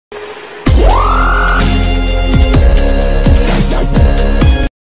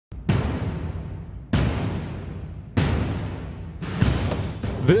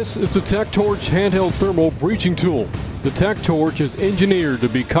This is the Tech Torch handheld thermal breaching tool. The Tech Torch is engineered to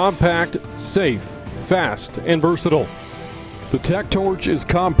be compact, safe, fast, and versatile. The Tech Torch is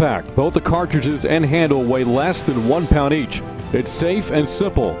compact. Both the cartridges and handle weigh less than 1 pound each. It's safe and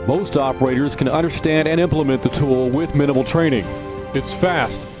simple. Most operators can understand and implement the tool with minimal training. It's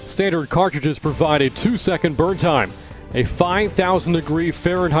fast. Standard cartridges provide a 2-second burn time. A 5,000 degree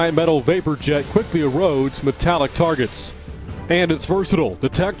Fahrenheit metal vapor jet quickly erodes metallic targets. And it's versatile. The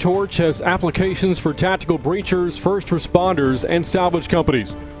Tech Torch has applications for tactical breachers, first responders, and salvage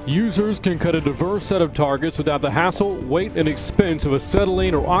companies. Users can cut a diverse set of targets without the hassle, weight, and expense of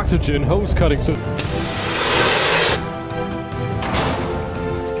acetylene or oxygen hose cutting system.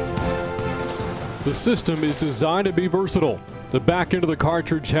 The system is designed to be versatile. The back end of the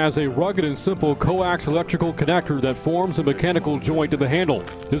cartridge has a rugged and simple coax electrical connector that forms a mechanical joint to the handle.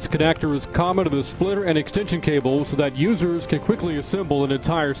 This connector is common to the splitter and extension cables so that users can quickly assemble an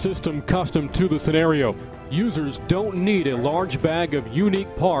entire system custom to the scenario. Users don't need a large bag of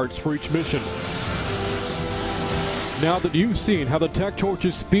unique parts for each mission. Now that you've seen how the Tech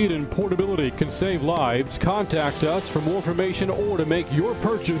Torch's speed and portability can save lives, contact us for more information or to make your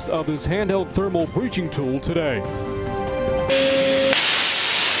purchase of this handheld thermal breaching tool today.